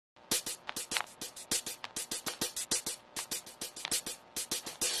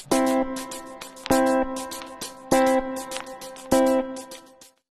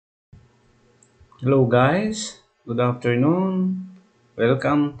Hello guys, good afternoon.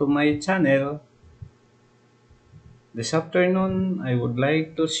 Welcome to my channel. This afternoon, I would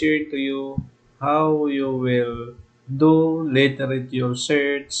like to share to you how you will do literature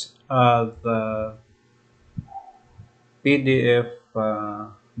search of the PDF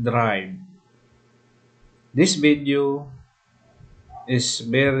drive. This video is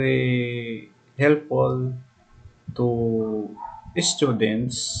very helpful to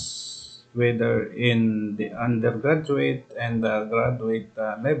students whether in the undergraduate and the graduate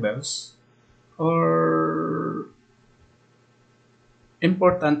levels, or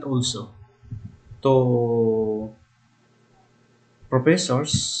important also to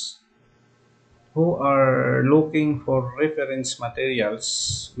professors who are looking for reference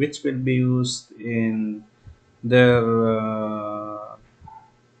materials which will be used in their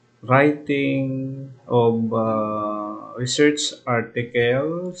writing of research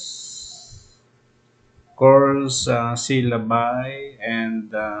articles, course syllabi,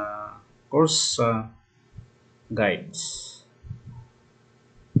 and course guides.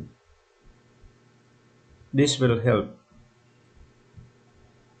 This will help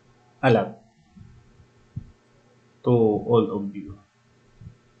a lot to all of you.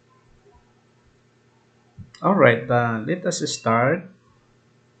 All right, let us start.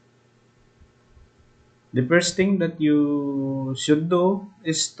 The first thing that you should do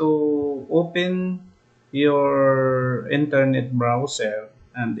is to open your internet browser,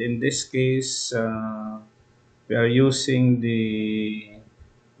 and in this case, we are using the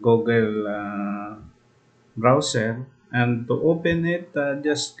Google browser. And to open it,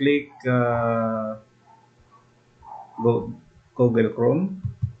 just click Google Chrome.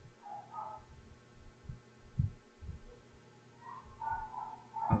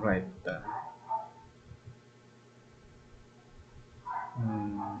 All right.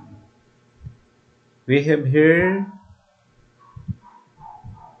 We have here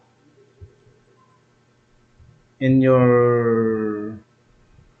in your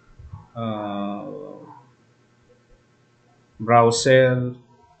uh, browser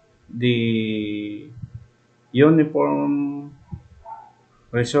the uniform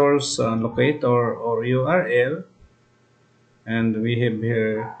resource locator or URL, and we have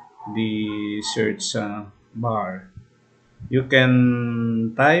here the search bar. You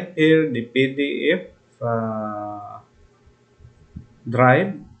can type here the PDF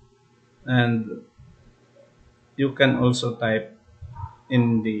drive, and you can also type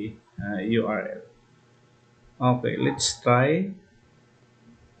in the URL. Okay, let's try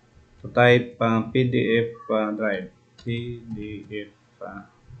to type PDF drive. PDF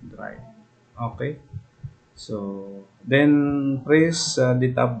drive. Okay. So then press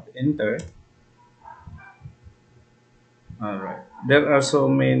the tab enter. All right. There are so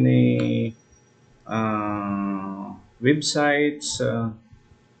many websites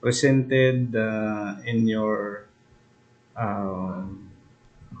presented in your um,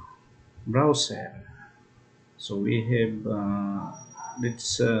 browser. So we have.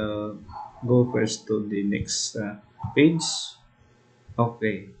 Let's go first to the next page.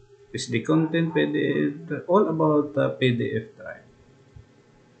 Okay. Is the content PDF all about PDF drive?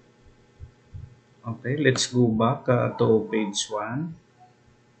 Okay, let's go back to page 1.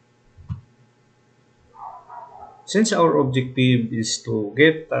 Since our objective is to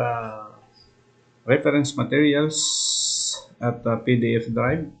get reference materials at the PDF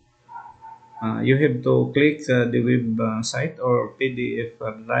drive, you have to click the website or PDF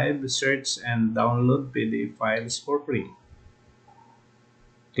drive, search and download PDF files for free.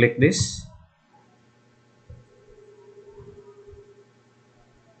 Click this.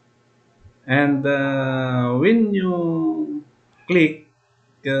 And when you click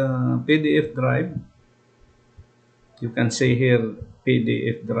PDF drive, you can say here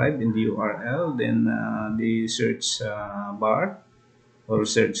PDF drive in the URL, then the search bar or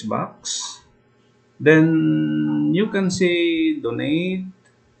search box. Then you can say donate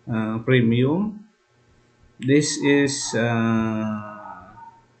premium. This is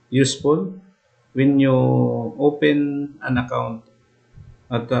useful when you open an account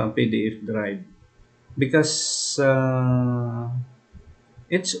at a PDF drive, because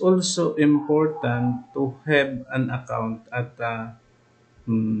it's also important to have an account at a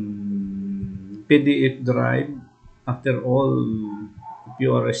PDF drive. After all, if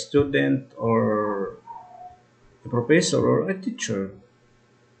you are a student or a professor or a teacher,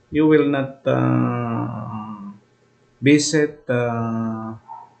 you will not visit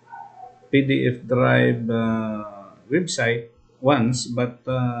PDF drive website once, but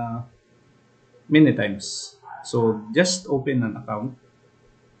many times. So just open an account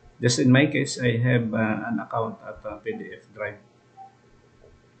Just in my case, I have an account at PDF Drive.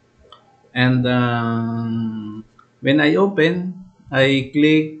 And when I open, I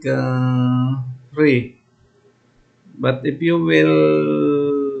click free. But if you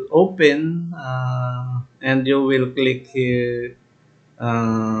will open and you will click here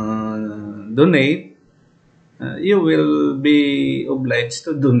donate, you will be obliged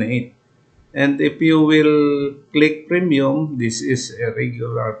to donate. And if you will click premium, this is a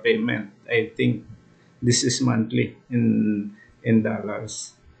regular payment. I think this is monthly in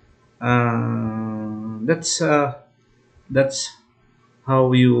dollars. That's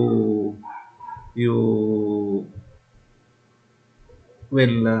how you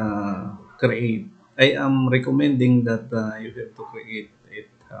will create. I am recommending that you have to create it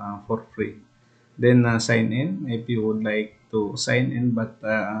for free. Then sign in if you would like to sign in. But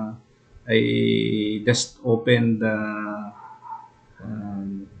I just opened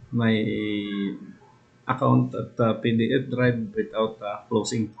my account at PDF Drive without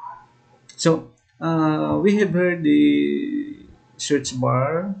closing. So we have heard the search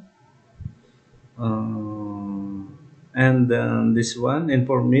bar, and this one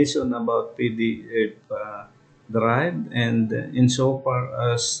information about PDF Drive, and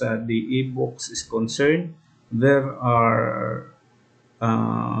insofar as the ebooks is concerned, there are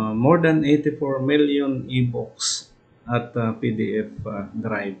more than 84 million ebooks at PDF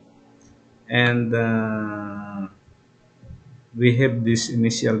Drive, and we have this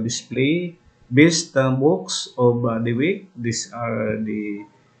initial display best books of the week. These are the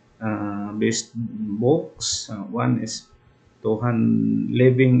best books. One is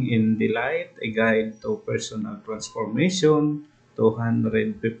Living in Delight, A Guide to Personal Transformation,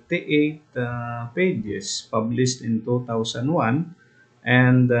 258 pages, published in 2001,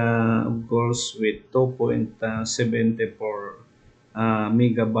 and of course with 2.74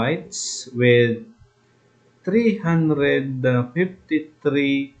 megabytes, with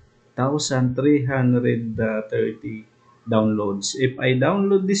 353,330 downloads. If I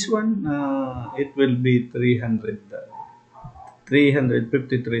download this one, it will be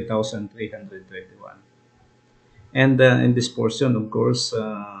 353,331. And in this portion, of course,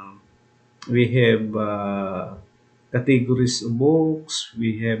 we have categories of books.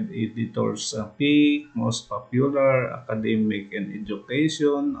 We have editors pick, most popular, academic and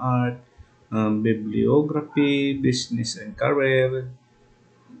education, art, bibliography, business and career,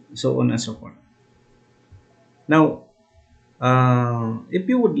 so on and so forth. Now, if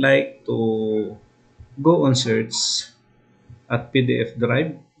you would like to go on search at PDF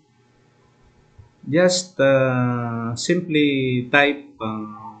Drive, just simply type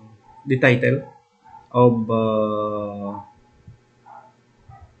the title of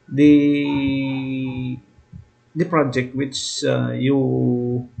the project which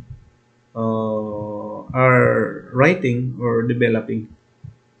you are writing or developing,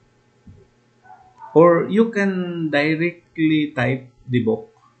 or you can directly type the book.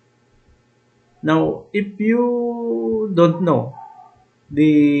 Now, if you don't know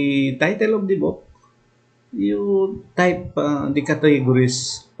the title of the book, you type the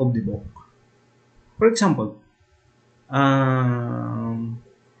categories of the book. For example, um,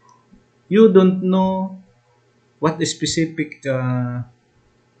 you don't know what specific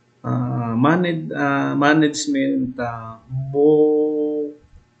management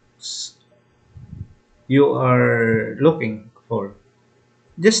books you are looking for.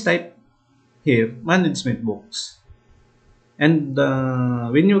 Just type here management books, and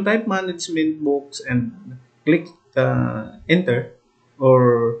when you type management books and click enter,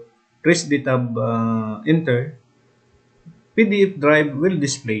 or press the tab enter, PDF Drive will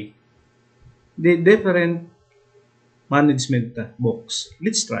display the different management books.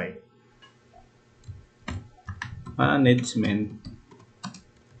 Let's try management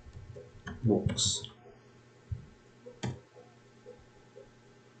books.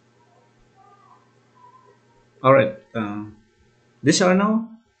 All right, these are now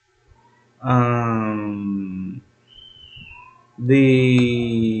um,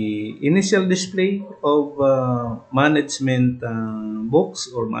 the initial display of management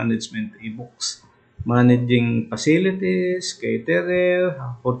books or management ebooks. Managing facilities, caterer,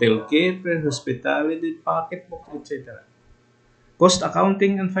 hotel keeper, hospitality, pocketbook, etc. Cost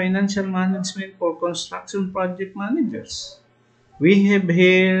accounting and financial management for construction project managers. We have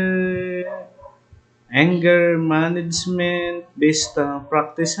here anger management based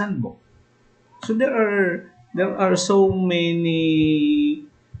practice handbook. So there are so many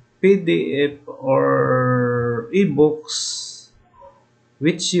PDF or ebooks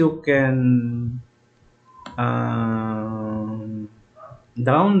which you can um,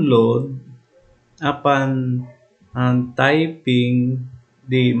 download upon typing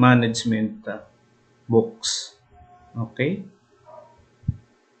the management books. Okay,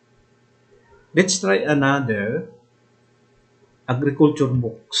 let's try another agriculture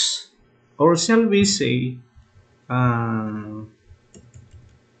books, or shall we say uh,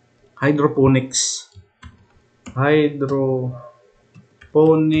 hydroponics, hydroponic,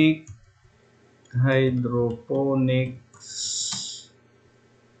 hydroponics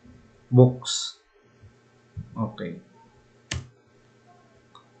books. Okay.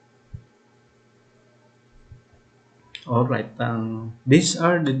 All right. These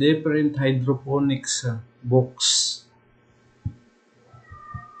are the different hydroponics books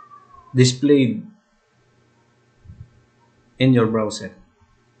displayed in your browser.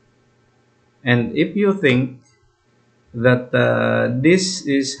 And if you think that this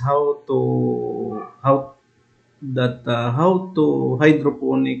is how to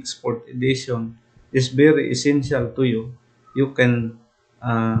hydroponics fourth edition is very essential to you, you can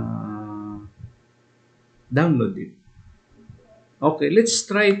uh, download it. Okay, let's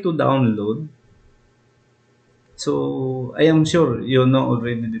try to download. So I am sure you know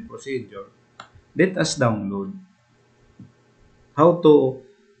already the procedure. Let us download how to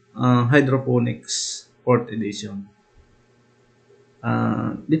hydroponics fourth edition.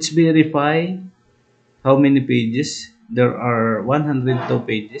 Let's verify how many pages. There are 102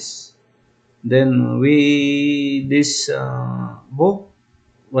 pages. Then this book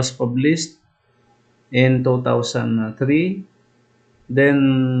was published in 2003.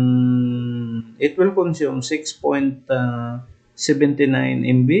 Then it will consume 6.79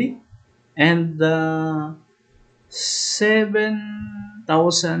 MB and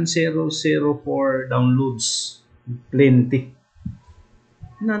 7,004 downloads. Plenty.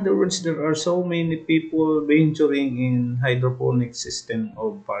 In other words, there are so many people venturing in hydroponic system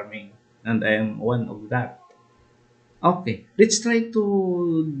of farming, and I am one of that. Okay, let's try to.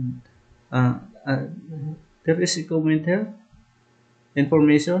 Uh, uh, there is a comment here.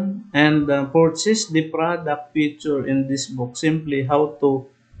 Information and purchase the product feature in this book. Simply how to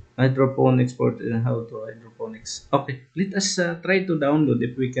hydroponics for how to hydroponics. Okay, let us try to download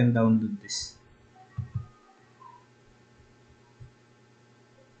if we can download this.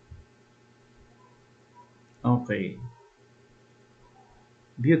 Okay,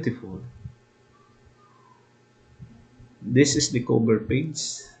 beautiful. This is the cover page,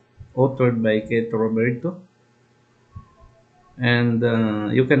 authored by Kate Roberto, and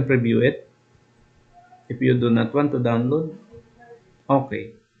you can preview it if you do not want to download.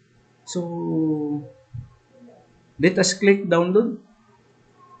 Okay, so let us click download.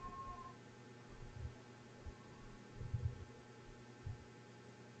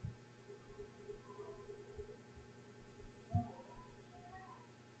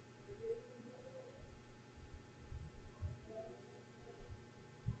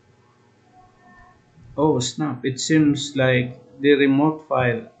 Oh snap! It seems like the remote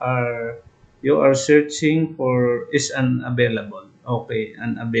file are you are searching for is unavailable. Okay,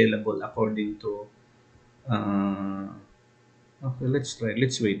 unavailable according to. Uh, okay, let's try.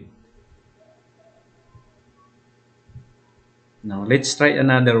 Let's wait. Now let's try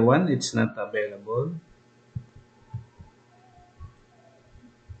another one. It's not available.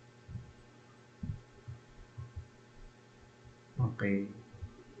 Okay.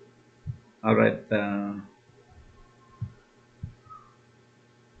 All right.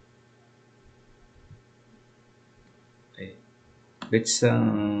 Okay. Let's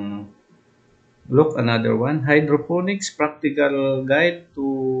look another one. Hydroponics practical guide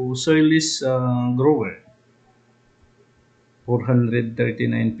to soilless grower. 439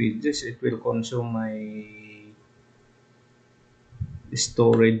 pages. It will consume my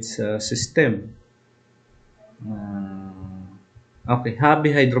storage system. Okay,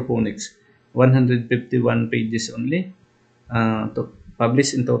 hobby hydroponics. 151 pages only.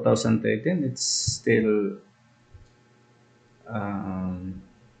 Published in 2013. It's still um,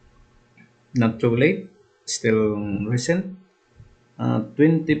 not too late. Still recent.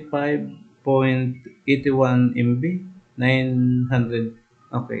 25.81 MB. 900.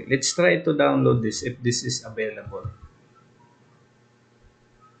 Okay, let's try to download this if this is available.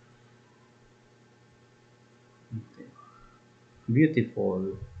 Okay.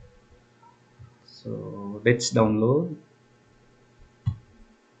 Beautiful. So let's download.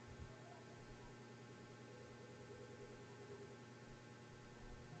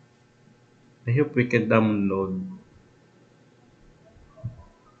 I hope we can download.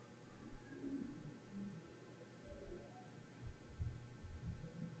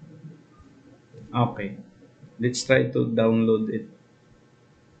 Okay, let's try to download it.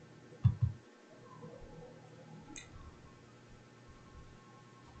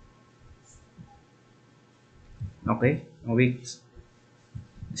 Okay, we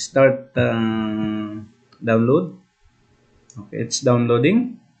start download. Okay, it's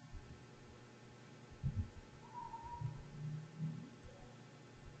downloading.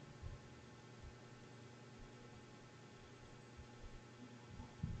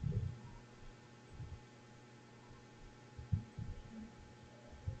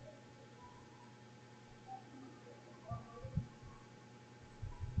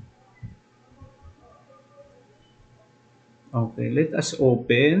 Okay, let us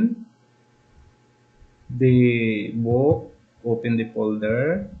open the book, open the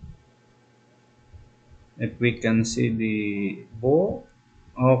folder. If we can see the book.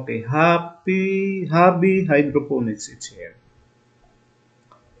 Okay, Hobby Hydroponics, it's here.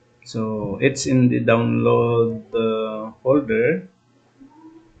 So it's in the download folder.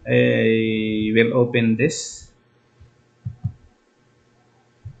 I will open this.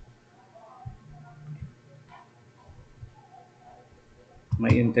 My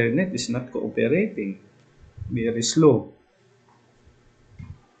internet is not cooperating. Very slow.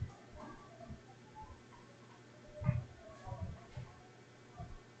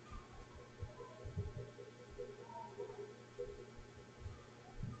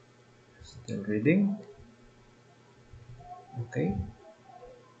 Still reading. Okay.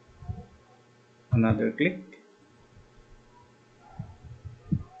 Another click.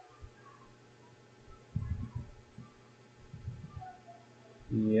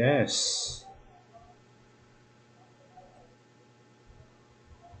 Yes.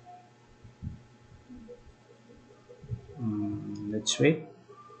 Let's wait.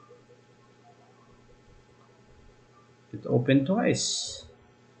 It opened twice.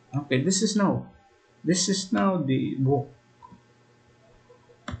 Okay, this is now. This is now the book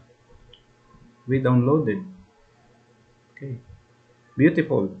we downloaded. Okay.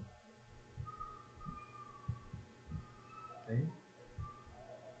 Beautiful. Okay.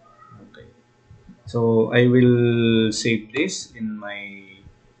 Okay. So I will save this in my.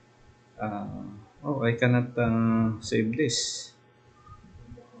 Uh, oh, I cannot save this.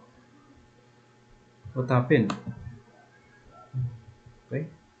 What happened? Okay.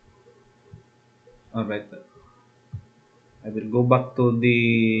 All right. I will go back to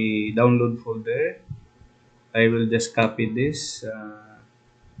the download folder. I will just copy this,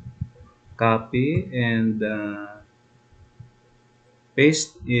 copy and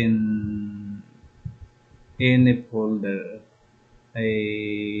paste in any folder.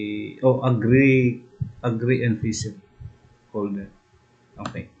 Agree and visit folder.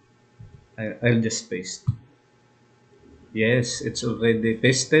 Okay. I'll just paste. Yes, it's already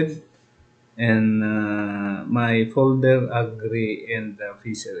pasted and my folder agree and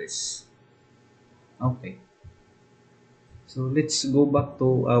fisheries. Okay. So let's go back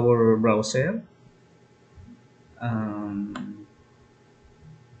to our browser. Um,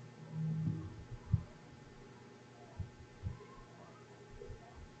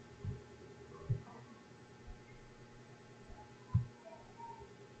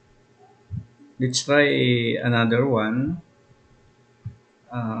 let's try another one.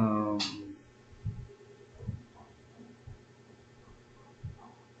 Um,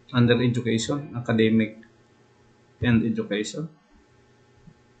 Under education, academic and education.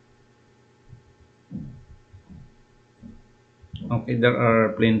 Okay, there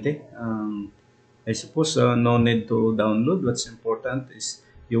are plenty. I suppose no need to download. What's important is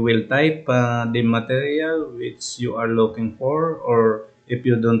you will type the material which you are looking for, or if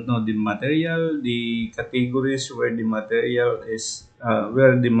you don't know the material, the categories where the material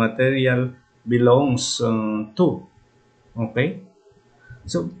belongs to. Okay,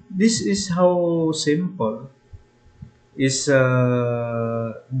 so this is how simple is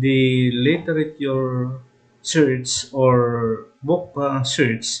the literature search or book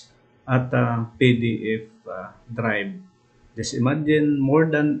search at PDF drive. Just imagine more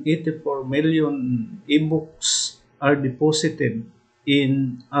than 84 million ebooks are deposited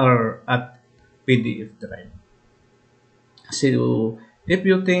in our at PDF drive. So if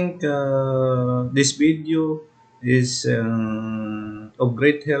you think this video is of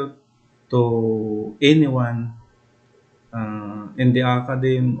great help to anyone in the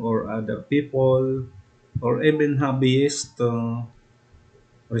academy or other people or even hobbyists,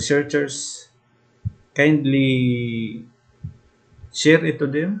 researchers, kindly share it to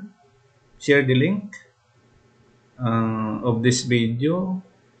them, share the link of this video.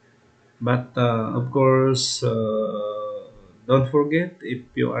 But of course, don't forget, if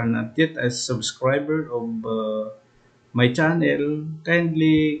you are not yet a subscriber of my channel,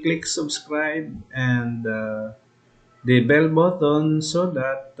 kindly click subscribe and the bell button so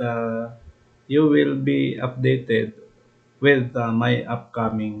that you will be updated with my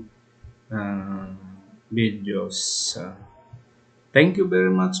upcoming uh, videos. Thank you very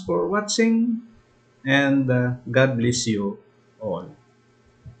much for watching, and God bless you all.